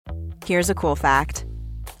Here's a cool fact.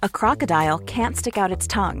 A crocodile can't stick out its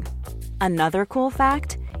tongue. Another cool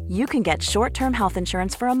fact, you can get short-term health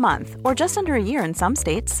insurance for a month or just under a year in some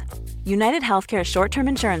states. United Healthcare short-term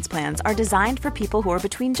insurance plans are designed for people who are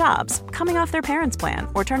between jobs, coming off their parents' plan,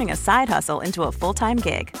 or turning a side hustle into a full-time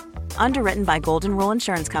gig. Underwritten by Golden Rule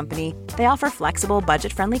Insurance Company, they offer flexible,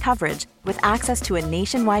 budget-friendly coverage with access to a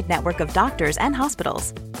nationwide network of doctors and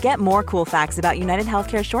hospitals. Get more cool facts about United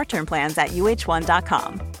Healthcare short-term plans at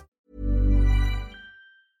uh1.com.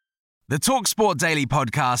 The TalkSport Daily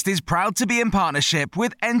podcast is proud to be in partnership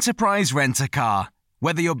with Enterprise Rent-A-Car.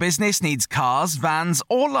 Whether your business needs cars, vans,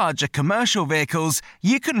 or larger commercial vehicles,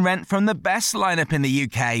 you can rent from the best lineup in the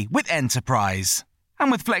UK with Enterprise.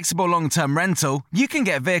 And with flexible long-term rental, you can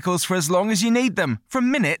get vehicles for as long as you need them,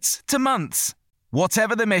 from minutes to months.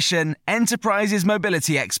 Whatever the mission, Enterprise's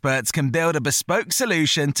mobility experts can build a bespoke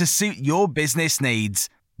solution to suit your business needs.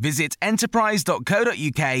 Visit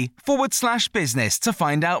enterprise.co.uk/business to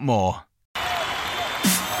find out more.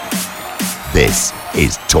 This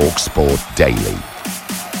is TalkSport Daily.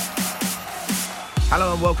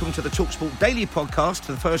 Hello and welcome to the TalkSport Daily podcast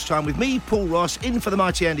for the first time with me, Paul Ross, in for the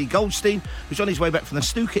mighty Andy Goldstein, who's on his way back from the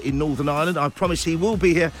snooker in Northern Ireland. I promise he will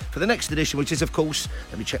be here for the next edition, which is, of course,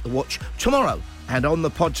 let me check the watch, tomorrow. And on the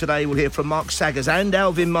pod today, we'll hear from Mark Saggers and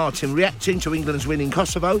Alvin Martin reacting to England's win in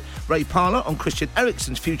Kosovo, Ray Parlour on Christian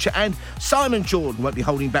Eriksen's future, and Simon Jordan won't be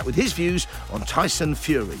holding back with his views on Tyson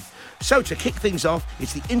Fury. So to kick things off,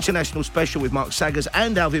 it's the international special with Mark Saggers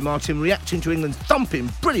and Alvin Martin reacting to England's thumping,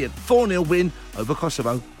 brilliant 4-0 win over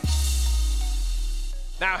Kosovo.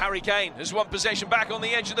 Now Harry Kane has won possession back on the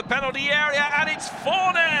edge of the penalty area, and it's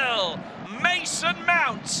 4-0. Mason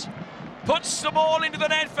Mount puts the ball into the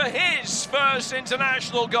net for his first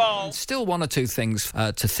international goal. Still one or two things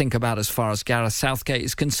to think about as far as Gareth Southgate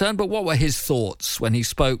is concerned, but what were his thoughts when he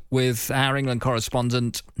spoke with our England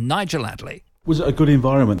correspondent Nigel Adley? Was it a good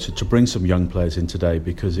environment to bring some young players in today,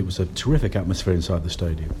 because it was a terrific atmosphere inside the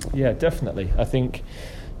stadium? Yeah, definitely. I think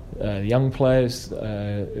the young players,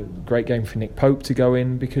 great game for Nick Pope to go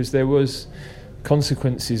in, because there was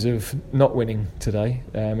consequences of not winning today.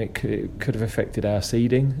 It could have affected our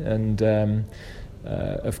seeding, and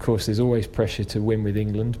of course there's always pressure to win with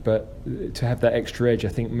England, but to have that extra edge I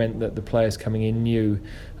think meant that the players coming in knew,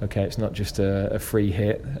 okay, it's not just a free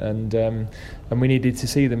hit, and we needed to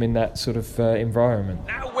see them in that sort of environment.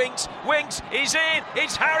 Now Winks is in,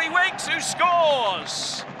 it's Harry Winks who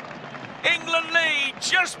scores! England lead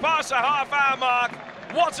just past the half-hour mark.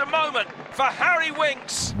 What a moment for Harry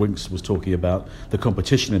Winks. Winks was talking about the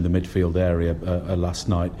competition in the midfield area last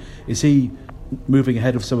night. Is he moving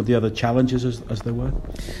ahead of some of the other challenges as they were?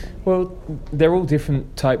 Well, they're all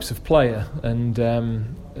different types of player, and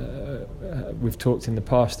we've talked in the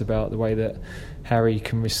past about the way that Harry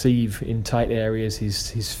can receive in tight areas,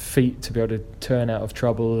 his feet to be able to turn out of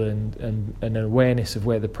trouble, and an awareness of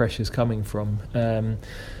where the pressure's coming from.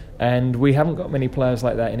 And we haven't got many players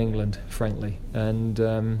like that in England, frankly. And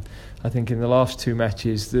I think in the last two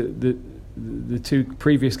matches, the two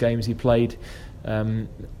previous games he played,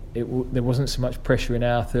 there wasn't so much pressure in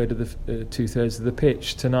our third of the 2/3 of the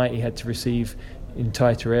pitch. Tonight he had to receive in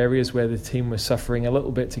tighter areas where the team was suffering a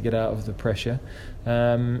little bit to get out of the pressure,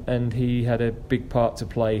 and he had a big part to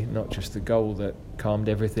play, not just the goal that calmed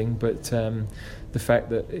everything, but the fact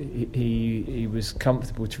that he was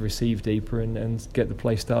comfortable to receive deeper and get the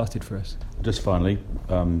play started for us. Just finally,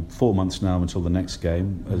 4 months now until the next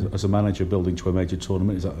game. As a manager building to a major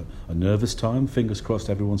tournament, is that a nervous time? Fingers crossed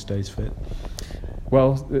everyone stays fit.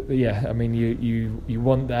 Well, yeah, I mean, you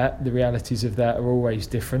want that. The realities of that are always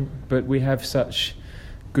different, but we have such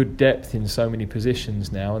good depth in so many positions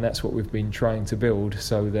now, and that's what we've been trying to build,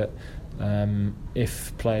 so that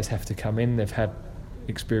if players have to come in, they've had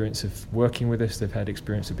experience of working with us, they've had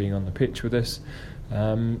experience of being on the pitch with us.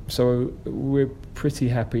 So we're pretty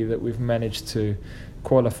happy that we've managed to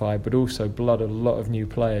qualify, but also blood a lot of new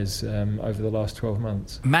players over the last 12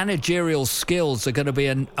 months. Managerial skills are going to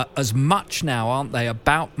be as much now, aren't they,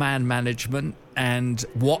 about man management and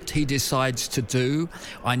what he decides to do.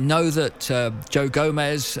 I know that Joe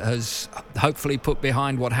Gomez has hopefully put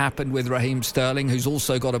behind what happened with Raheem Sterling, who's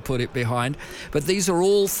also got to put it behind. But these are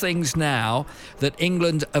all things now that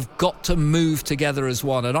England have got to move together as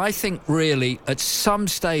one. And I think really at some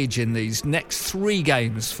stage in these next 3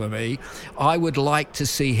 games for me, I would like to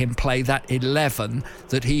see him play that 11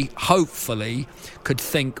 that he hopefully could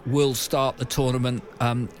think will start the tournament,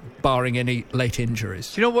 barring any late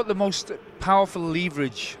injuries. Do you know what the most powerful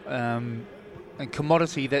leverage and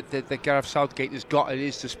commodity that Gareth Southgate has got at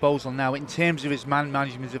his disposal now in terms of his man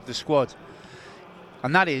management of the squad?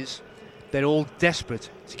 And that is, they're all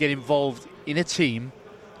desperate to get involved in a team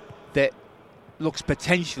that looks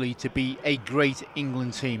potentially to be a great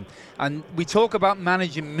England team. And we talk about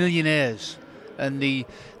managing millionaires and the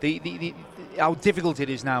how difficult it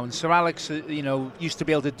is now. And Sir Alex, used to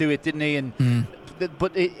be able to do it, didn't he? And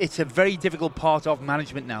but it's a very difficult part of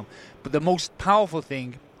management now. But the most powerful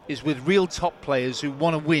thing is with real top players who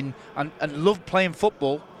want to win and love playing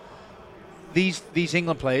football. These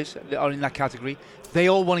England players that are in that category, they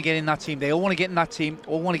all want to get in that team. They all want to get in that team.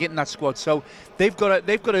 All want to get in that squad. So they've got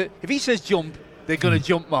to. If he says jump, they're going to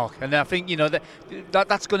jump, Mark. And I think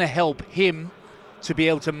that's going to help him to be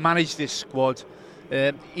able to manage this squad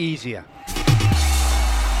easier.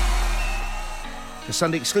 The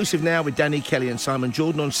Sunday exclusive now with Danny Kelly and Simon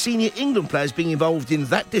Jordan on senior England players being involved in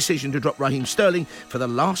that decision to drop Raheem Sterling for the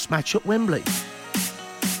last match at Wembley.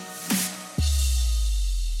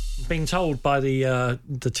 Being told by the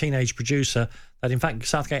teenage producer that in fact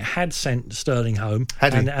Southgate had sent Sterling home,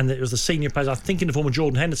 and it was the senior players, I think in the form of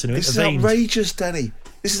Jordan Henderson, who This is outrageous, Danny.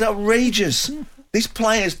 This is outrageous. These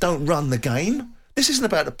players don't run the game. This isn't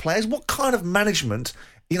about the players. What kind of management?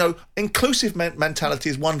 Inclusive mentality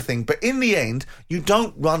is one thing, but in the end, you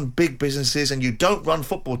don't run big businesses and you don't run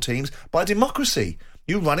football teams by democracy.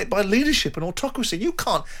 You run it by leadership and autocracy. You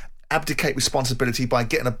can't abdicate responsibility by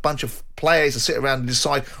getting a bunch of players to sit around and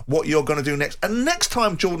decide what you're going to do next. And next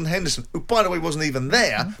time Jordan Henderson, who by the way wasn't even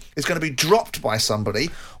there, is going to be dropped by somebody,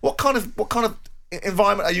 what kind of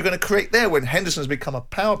environment are you going to create there when Henderson's become a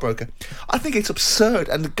power broker? I think it's absurd.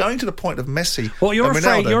 And going to the point of Messi, well, you're and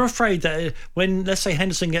afraid. Ronaldo, You're afraid that when, let's say,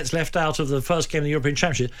 Henderson gets left out of the first game of the European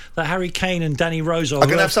Championship, that Harry Kane and Danny Rose are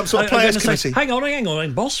going to have some sort of players committee. Say, hang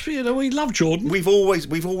on, boss. We love Jordan. We've always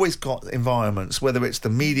got environments, whether it's the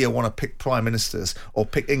media want to pick prime ministers or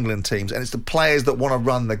pick England teams, and it's the players that want to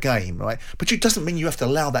run the game, right? But it doesn't mean you have to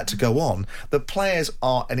allow that to go on. The players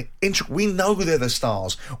are we know they're the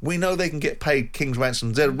stars. We know they can get paid king's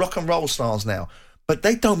ransoms. They're rock and roll stars now, but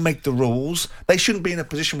they don't make the rules. They shouldn't be in a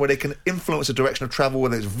position where they can influence the direction of travel,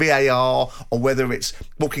 whether it's VAR or whether it's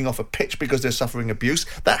walking off a pitch because they're suffering abuse.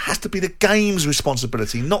 That has to be the game's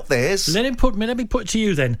responsibility, not theirs. Let me put it to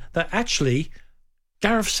you then that actually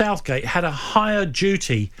Gareth Southgate had a higher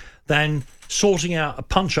duty than sorting out a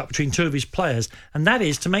punch-up between two of his players, and that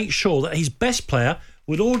is to make sure that his best player,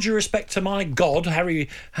 with all due respect to my God, Harry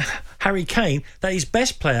Kane, that his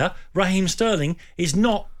best player, Raheem Sterling, is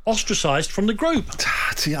not ostracised from the group.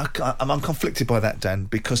 See, I'm conflicted by that, Dan,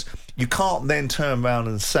 because you can't then turn around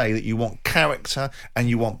and say that you want character and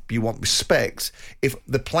you want respect if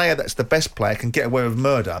the player that's the best player can get away with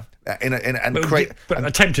murder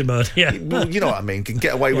attempted murder. Yeah, well, you know what I mean. Can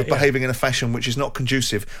get away with behaving in a fashion which is not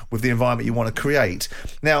conducive with the environment you want to create.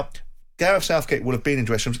 Now, Gareth Southgate will have been in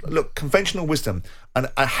dressing rooms. Look, conventional wisdom, and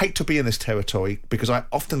I hate to be in this territory because I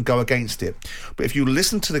often go against it, but if you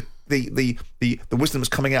listen to the wisdom that's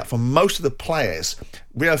coming out from most of the players,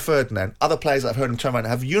 Rio Ferdinand, other players that I've heard him turn around,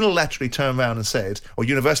 have unilaterally turned around and said,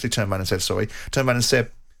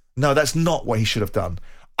 no, that's not what he should have done.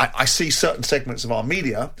 I see certain segments of our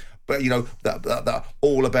media, but that are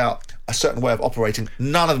all about a certain way of operating.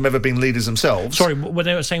 None of them ever been leaders themselves. Sorry, when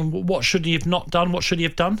they were saying what should he have not done, what should he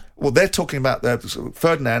have done? Well, they're talking about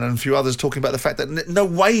Ferdinand and a few others talking about the fact that no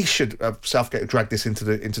way should Southgate have dragged this into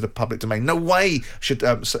the public domain. No way should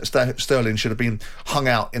Sterling should have been hung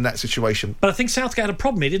out in that situation. But I think Southgate had a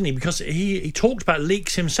problem here, didn't he? Because he talked about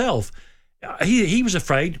leaks himself. He was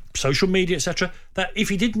afraid, social media, etc., that if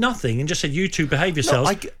he did nothing and just said, you two behave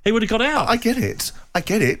yourselves, he would have got out. I get it.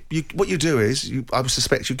 What you do is, I would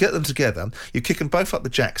suspect, you get them together, you kick them both up the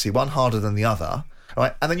jacksie, one harder than the other,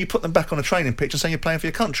 right? And then you put them back on a training pitch and say you're playing for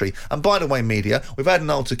your country. And by the way, media, we've had an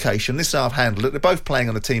altercation. This is how I've handled it. They're both playing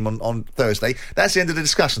on the team on Thursday. That's the end of the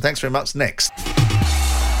discussion. Thanks very much. Next.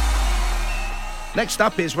 Next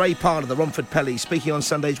up is Ray Parlour, the Romford Pelly, speaking on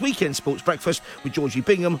Sunday's Weekend Sports Breakfast with Georgie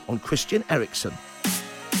Bingham on Christian Eriksen.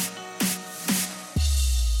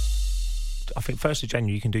 I think 1st of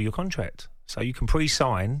January you can do your contract. So you can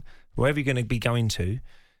pre-sign wherever you're going to be going to.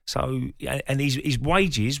 So, and his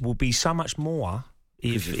wages will be so much more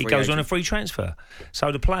if it goes on a free transfer.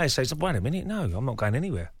 So the player says, wait a minute, no, I'm not going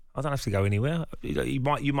anywhere. I don't have to go anywhere. You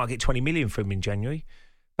might get 20 million from him in January.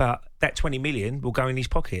 But that 20 million will go in his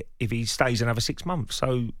pocket if he stays another 6 months.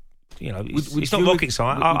 So, it's not rocket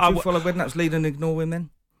science. Would you follow Redknapp's lead and ignore him then?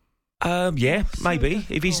 Yeah, maybe.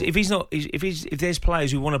 If there's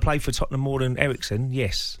players who want to play for Tottenham more than Eriksen,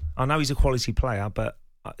 yes. I know he's a quality player, but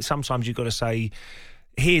sometimes you've got to say,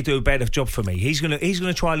 here, do a better job for me. He's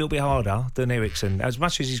gonna try a little bit harder than Eriksen, as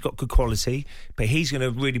much as he's got good quality, but he's going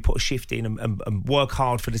to really put a shift in and work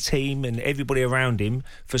hard for the team and everybody around him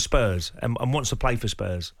for Spurs and wants to play for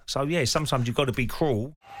Spurs. So, yeah, sometimes you've got to be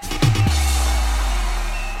cruel.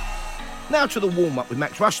 Now to the warm-up with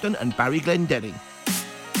Max Rushton and Barry Glendenning.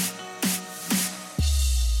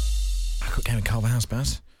 A quick game of Culverhouse,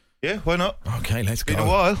 Baz? Yeah, why not? Okay, let's go. Been a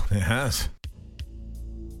while. It has.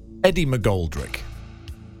 Eddie McGoldrick.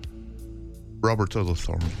 Robert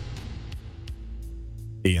Uddlethorne.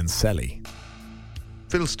 Ian Selly.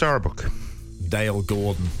 Phil Starbuck. Dale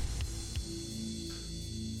Gordon.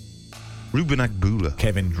 Ruben Agbula.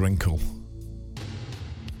 Kevin Drinkle.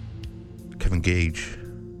 Kevin Gage.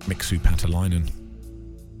 Mixu Patalainen.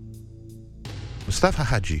 Mustafa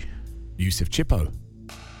Hadji. Yusuf Chippo.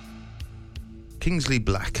 Kingsley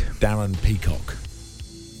Black. Darren Peacock.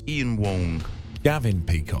 Ian Wong. Gavin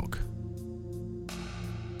Peacock.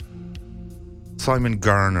 Simon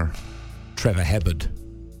Garner. Trevor Hebbard.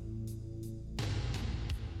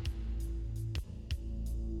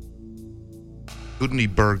 Gudney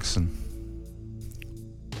Bergson.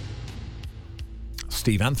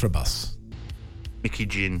 Steve Anthrobus. Mickey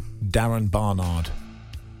Ginn. Darren Barnard.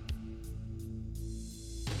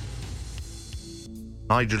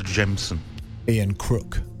 Nigel Jemson. Ian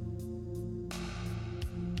Crook.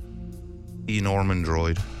 Ian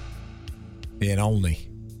Ormondroyd. Ian Olney.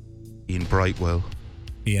 Ian Brightwell.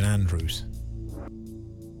 Ian Andrews.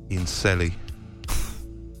 Ian Selly.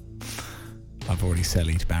 I've already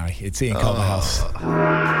sellied, Barry. It's Ian Culverhouse.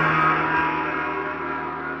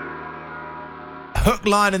 Hook,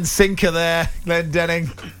 line and sinker there,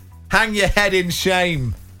 Glendenning. Hang your head in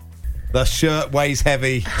shame. The shirt weighs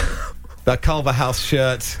heavy. The Culverhouse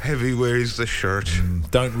shirt. Heavy weighs the shirt.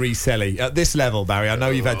 Don't re-selly. At this level, Barry, I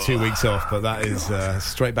know you've had 2 weeks off, but that is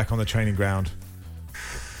straight back on the training ground.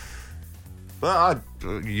 Well,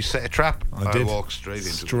 you set a trap. I did. Walked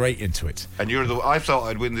straight into it. And I thought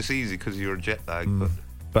I'd win this easy because you're jet lagged.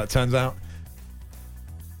 But it turns out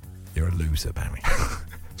you're a loser, Barry.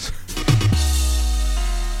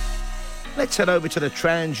 Let's head over to the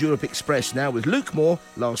Trans-Europe Express now with Luke Moore,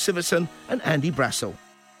 Lars Siversen and Andy Brassel.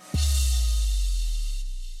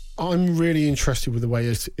 I'm really interested with the way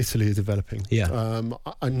Italy are developing. Yeah.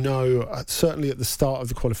 I know certainly at the start of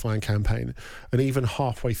the qualifying campaign and even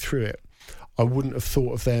halfway through it, I wouldn't have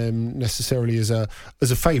thought of them necessarily as a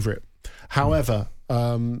favourite. However,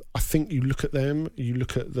 I think you look at them, you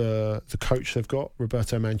look at the coach they've got,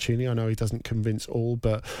 Roberto Mancini. I know he doesn't convince all,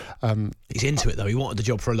 but he's into it though. He wanted the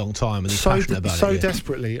job for a long time, and he's passionate about it. So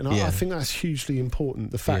desperately, and I think that's hugely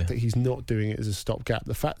important. The fact that he's not doing it as a stopgap,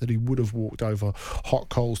 the fact that he would have walked over hot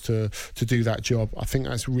coals to do that job, I think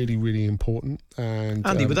that's really, really important. And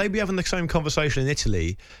Andy, would they be having the same conversation in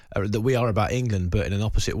Italy that we are about England, but in an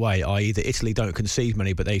opposite way? I.e., that Italy don't concede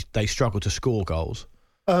many, but they struggle to score goals.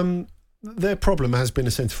 Their problem has been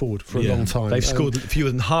a centre forward for a long time. They've scored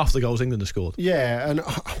fewer than half the goals England have scored. Yeah,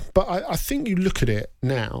 but I think you look at it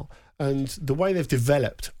now and the way they've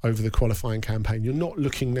developed over the qualifying campaign, you're not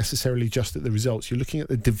looking necessarily just at the results. You're looking at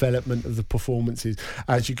the development of the performances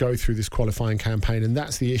as you go through this qualifying campaign, and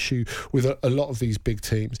that's the issue with a lot of these big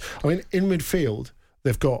teams. I mean, in midfield,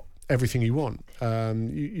 they've got everything you want.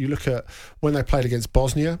 You look at when they played against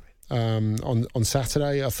Bosnia. On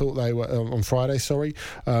Saturday, I thought they were on Friday. Sorry,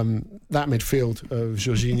 that midfield of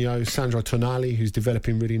Jorginho, Sandro Tonali, who's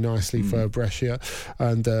developing really nicely for Brescia,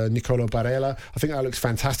 and Nicolo Barella. I think that looks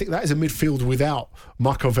fantastic. That is a midfield without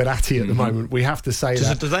Marco Verratti at the moment. We have to say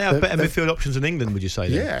that. Do they have better midfield options than England? Would you say?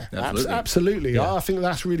 Yeah, absolutely. Yeah. I think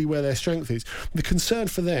that's really where their strength is. The concern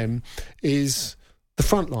for them is the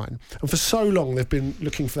front line, and for so long they've been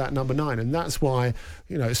looking for that number 9, and that's why,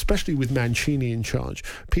 especially with Mancini in charge,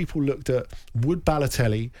 people looked at, would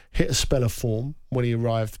Balotelli hit a spell of form when he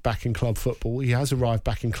arrived back in club football? He has arrived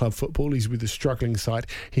back in club football. He's with a struggling side.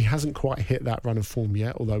 He hasn't quite hit that run of form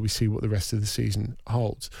yet, although we see what the rest of the season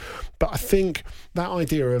holds. But I think that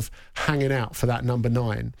idea of hanging out for that number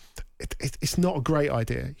 9, it's not a great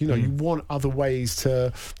idea. You want other ways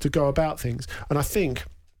to go about things, and I think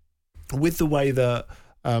with the way that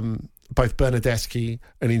both Bernardeschi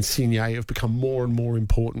and Insigne have become more and more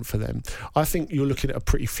important for them, I think you're looking at a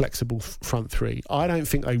pretty flexible front three. I don't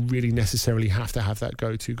think they really necessarily have to have that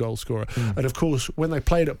go-to goal scorer. And of course, when they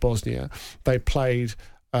played at Bosnia, they played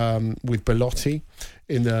with Belotti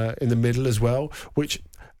in the middle as well, which,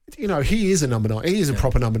 he is a number 9. He is a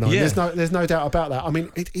proper number 9. Yeah. There's no doubt about that. I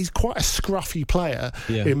mean, he's quite a scruffy player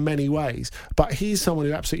in many ways, but he's someone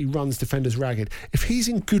who absolutely runs defenders ragged. If he's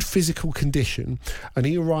in good physical condition and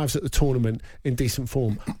he arrives at the tournament in decent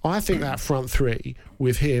form, I think that front three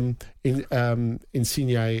with him,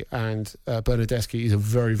 Insigne and Bernardeschi is a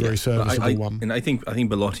very, very serviceable one. And I think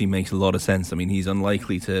Belotti makes a lot of sense. I mean, he's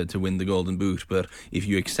unlikely to win the Golden Boot, but if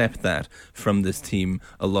you accept that from this team,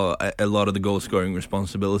 a lot of the goal scoring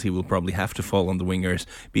responsibility responsibility will probably have to fall on the wingers,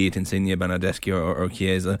 be it Insigne, Bernardeschi or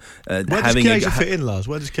Chiesa. Where does Chiesa fit in, Lars?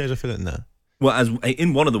 Where does Chiesa fit in there? Well, as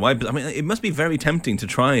in one of the wide, I mean, it must be very tempting to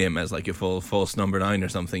try him as like a false number 9 or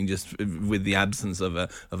something, just with the absence of a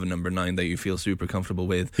number 9 that you feel super comfortable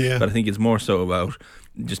with. Yeah. But I think it's more so about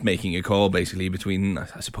just making a call, basically, between,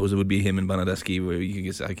 I suppose it would be him and Bernardeschi, where you can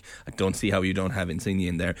just, I don't see how you don't have Insigne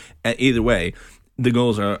in there. Either way, the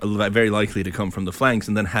goals are very likely to come from the flanks,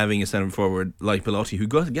 and then having a centre forward like Belotti, who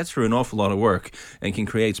gets through an awful lot of work and can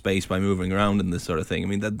create space by moving around and this sort of thing. I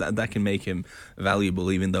mean, that can make him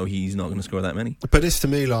valuable, even though he's not going to score that many. But this, to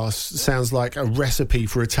me, Lars, sounds like a recipe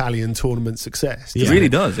for Italian tournament success. It really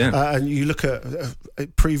does, yeah. And you look at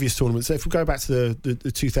previous tournaments. If we go back to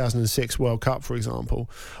the 2006 World Cup, for example,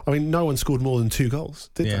 I mean, no one scored more than 2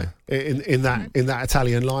 goals, did they? In that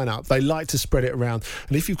Italian lineup, they like to spread it around.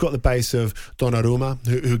 And if you've got the base of Donnarumma,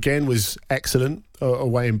 who again was excellent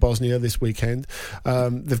away in Bosnia this weekend,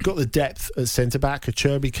 they've got the depth at centre back.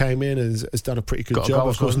 Acerbi came in and has done a pretty good job.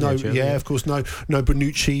 Of course, no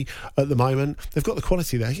Bonucci at the moment. They've got the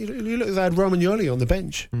quality there. You look, they had Romagnoli on the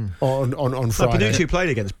bench on Friday. Bonucci played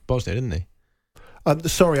against Bosnia, didn't he?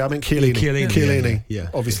 Sorry, I meant Chiellini.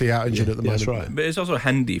 Yeah. Obviously out injured at the moment. That's right. But it's also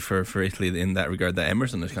handy for Italy in that regard that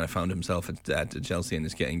Emerson has kind of found himself at Chelsea and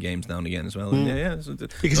is getting games now and again as well.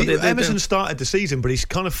 Because Emerson started the season, but he's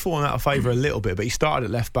kind of fallen out of favour a little bit. But he started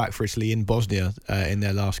at left back for Italy in Bosnia in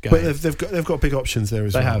their last game. But they've got big options there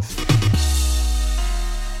as well. They have.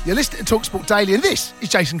 You're listening to TalkSport Daily, and this is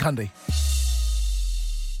Jason Cundy.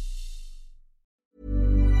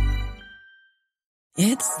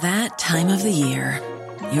 It's that time of the year.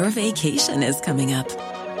 Your vacation is coming up.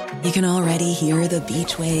 You can already hear the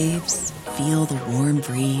beach waves, feel the warm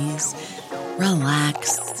breeze,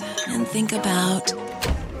 relax, and think about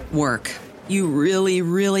work. You really,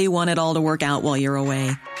 really want it all to work out while you're away.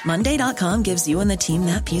 Monday.com gives you and the team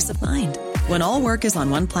that peace of mind. When all work is on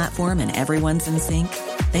one platform and everyone's in sync,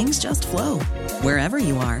 things just flow. Wherever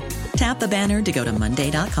you are, tap the banner to go to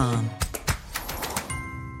Monday.com.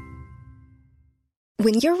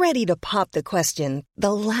 When you're ready to pop the question,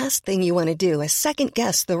 the last thing you want to do is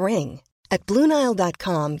second-guess the ring. At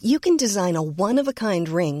BlueNile.com, you can design a one-of-a-kind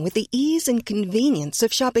ring with the ease and convenience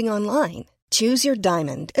of shopping online. Choose your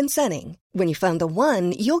diamond and setting. When you find the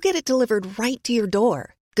one, you'll get it delivered right to your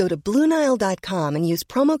door. Go to BlueNile.com and use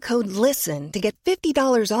promo code LISTEN to get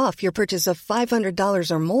 $50 off your purchase of $500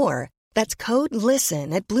 or more. That's code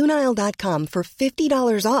LISTEN at BlueNile.com for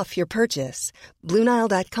 $50 off your purchase.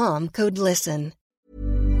 BlueNile.com, code LISTEN.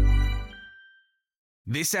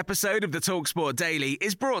 This episode of the TalkSport Daily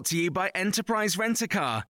is brought to you by Enterprise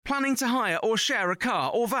Rent-A-Car. Planning to hire or share a car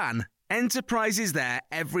or van? Enterprise is there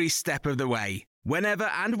every step of the way. Whenever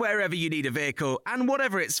and wherever you need a vehicle and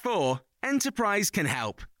whatever it's for, Enterprise can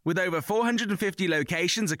help. With over 450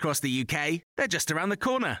 locations across the UK, they're just around the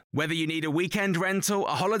corner. Whether you need a weekend rental,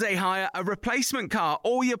 a holiday hire, a replacement car,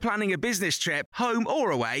 or you're planning a business trip, home or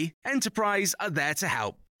away, Enterprise are there to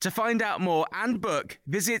help. To find out more and book,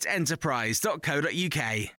 visit enterprise.co.uk.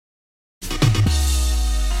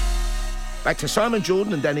 Back to Simon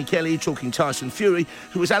Jordan and Danny Kelly talking Tyson Fury,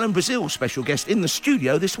 who was Alan Brazil's special guest in the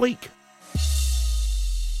studio this week.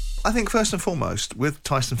 I think first and foremost, with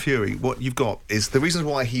Tyson Fury, what you've got is the reason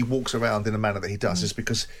why he walks around in the manner that he does is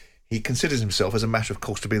because he considers himself, as a matter of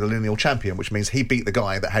course, to be the lineal champion, which means he beat the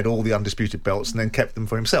guy that had all the undisputed belts and then kept them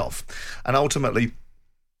for himself. And ultimately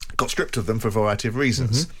got stripped of them for a variety of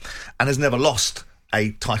reasons and has never lost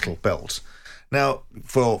a title belt. Now,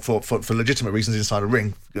 for legitimate reasons inside a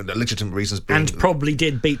ring, legitimate reasons being... And probably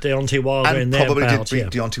did beat Deontay Wilder in their bout. And probably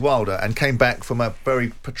did beat Deontay Wilder and came back from a very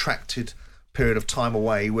protracted period of time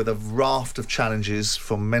away with a raft of challenges,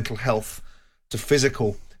 from mental health to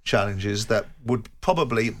physical challenges, that would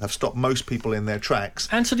probably have stopped most people in their tracks.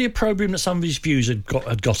 And to the opprobrium that some of his views had got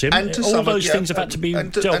him. And to all those things have had to be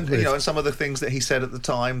dealt with. You know, and some of the things that he said at the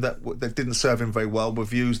time that didn't serve him very well were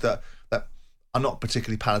views that are not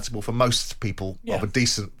particularly palatable for most people of a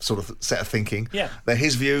decent sort of set of thinking. Yeah. They're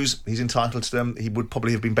his views, he's entitled to them. He would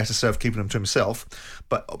probably have been better served keeping them to himself,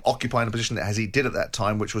 but occupying a position as he did at that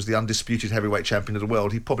time, which was the undisputed heavyweight champion of the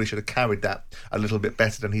world, he probably should have carried that a little bit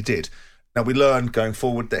better than he did. Now, we learned going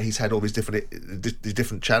forward that he's had all these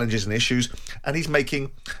different challenges and issues, and he's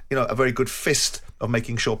making, a very good fist of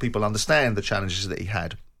making sure people understand the challenges that he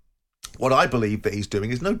had. What I believe that he's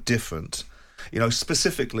doing is no different,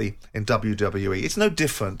 specifically in WWE. It's no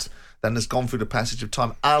different than has gone through the passage of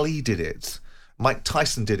time. Ali did it. Mike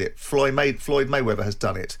Tyson did it. Floyd Mayweather has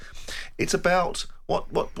done it. It's about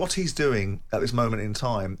what he's doing at this moment in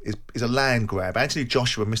time is a land grab. Anthony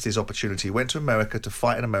Joshua missed his opportunity. Went to America to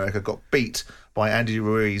fight in America, got beat by Andy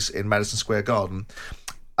Ruiz in Madison Square Garden.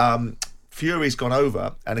 Fury's gone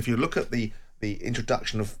over, and if you look at the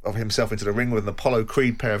introduction of himself into the ring with an Apollo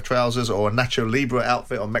Creed pair of trousers or a Nacho Libre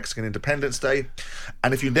outfit on Mexican Independence Day,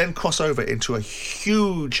 and if you then cross over into a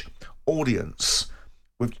huge audience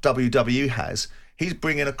which WWE has, he's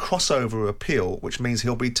bringing a crossover appeal, which means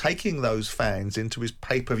he'll be taking those fans into his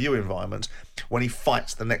pay-per-view environment when he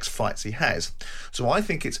fights the next fights he has. So I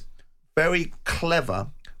think it's very clever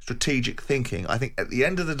strategic thinking. I think at the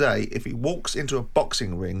end of the day, if he walks into a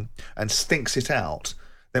boxing ring and stinks it out,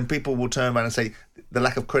 then people will turn around and say the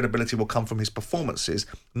lack of credibility will come from his performances,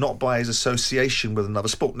 not by his association with another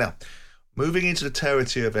sport. Now, moving into the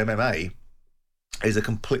territory of MMA is a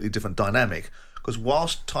completely different dynamic, because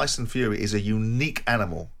whilst Tyson Fury is a unique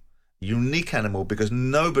animal because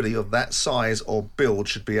nobody of that size or build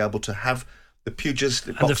should be able to have the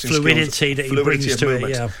pugilistic and boxing the fluidity skills, that he brings to it,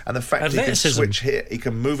 yeah. And the fact that he can switch here, he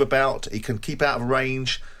can move about, he can keep out of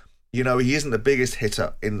range. You know, he isn't the biggest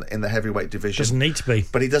hitter in the heavyweight division. Doesn't need to be.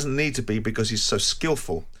 But he doesn't need to be because he's so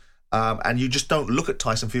skillful. And you just don't look at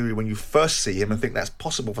Tyson Fury when you first see him and think that's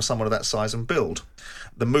possible for someone of that size and build.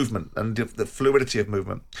 The movement and the fluidity of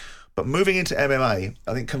movement. But moving into MMA,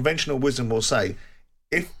 I think conventional wisdom will say,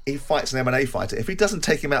 if he fights an MMA fighter, if he doesn't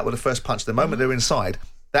take him out with the first punch the moment they're inside,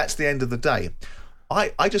 that's the end of the day.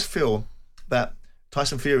 I just feel that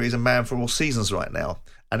Tyson Fury is a man for all seasons right now,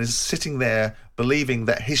 and is sitting there believing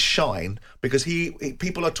that his shine, because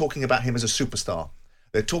people are talking about him as a superstar.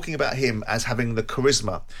 They're talking about him as having the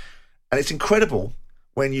charisma. And it's incredible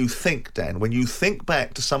when you think, Dan, when you think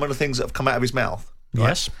back to some of the things that have come out of his mouth. Right?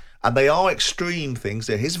 Yes. And they are extreme things.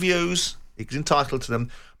 They're his views. He's entitled to them.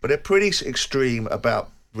 But they're pretty extreme about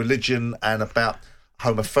religion and about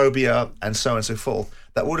homophobia and so on and so forth.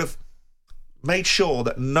 That would have made sure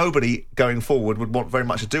that nobody going forward would want very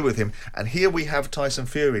much to do with him. And here we have Tyson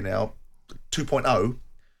Fury now, 2.0,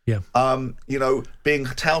 being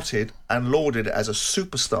touted and lauded as a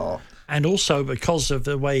superstar. And also because of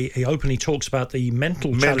the way he openly talks about the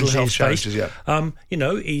mental challenges health he's challenges,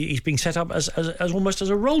 faced, he's being set up as almost as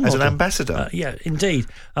a role As model. an ambassador. Yeah, indeed.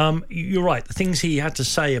 You're right. The things he had to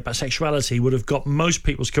say about sexuality would have got most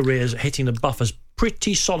people's careers hitting the buffers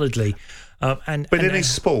pretty solidly. But in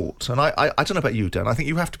his sport, and I don't know about you, Dan, I think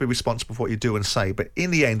you have to be responsible for what you do and say, but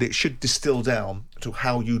in the end, it should distill down to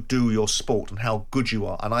how you do your sport and how good you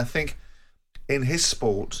are. And I think in his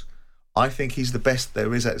sport, I think he's the best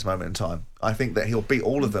there is at this moment in time. I think that he'll beat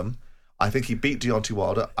all of them. I think he beat Deontay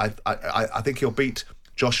Wilder. I think he'll beat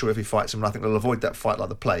Joshua if he fights him, and I think he'll avoid that fight like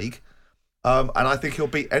the plague. And I think he'll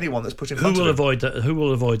beat anyone that's put in front of him. Who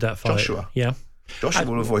will avoid that fight? Joshua. Yeah. Joshua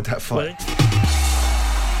will avoid that fight.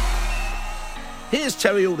 Here's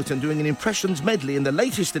Terry Alderton doing an impressions medley in the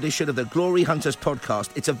latest edition of the Glory Hunters podcast.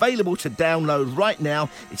 It's available to download right now.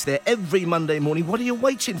 It's there every Monday morning. What are you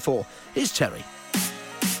waiting for? Here's Terry.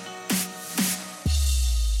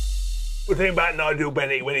 The thing about Nigel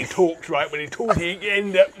Bennett, when he talks, right, he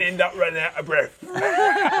end up running out of breath. No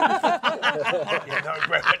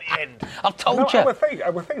breath at the end. I've told you. I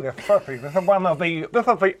would think that's perfect. This is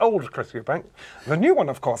the old Chris Eubank. The new one,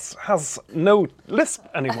 of course, has no lisp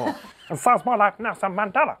anymore and sounds more like Nelson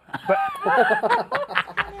Mandela. But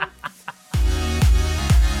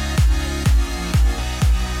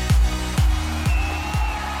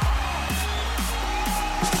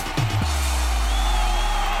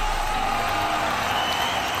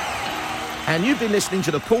And you've been listening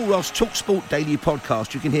to the Paul Ross TalkSport Daily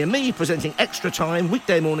Podcast. You can hear me presenting Extra Time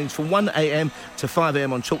weekday mornings from 1 a.m. to 5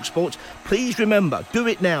 a.m. on TalkSport. Please remember, do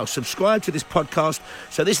it now. Subscribe to this podcast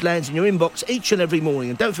so this lands in your inbox each and every morning.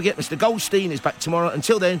 And don't forget, Mr. Goldstein is back tomorrow.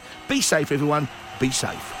 Until then, be safe, everyone. Be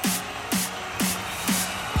safe.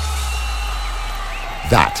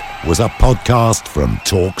 That was a podcast from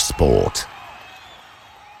TalkSport.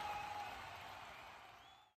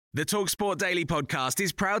 The TalkSport Daily Podcast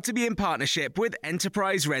is proud to be in partnership with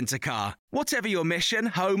Enterprise Rent-A-Car. Whatever your mission,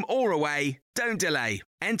 home or away, don't delay.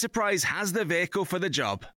 Enterprise has the vehicle for the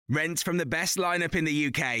job. Rent from the best lineup in the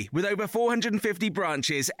UK. With over 450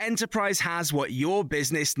 branches, Enterprise has what your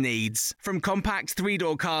business needs. From compact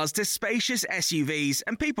three-door cars to spacious SUVs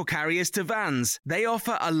and people carriers to vans, they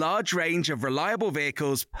offer a large range of reliable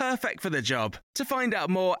vehicles perfect for the job. To find out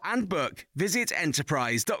more and book, visit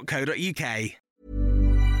enterprise.co.uk.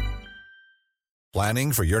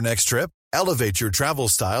 Planning for your next trip? Elevate your travel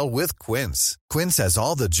style with Quince. Quince has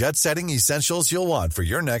all the jet-setting essentials you'll want for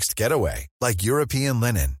your next getaway, like European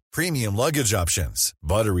linen, premium luggage options,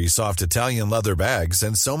 buttery soft Italian leather bags,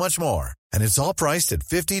 and so much more. And it's all priced at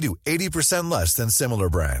 50 to 80% less than similar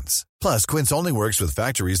brands. Plus, Quince only works with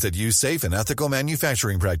factories that use safe and ethical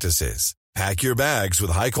manufacturing practices. Pack your bags with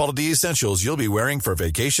high-quality essentials you'll be wearing for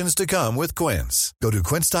vacations to come with Quince. Go to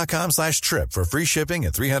quince.com/trip for free shipping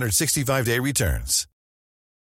and 365-day returns.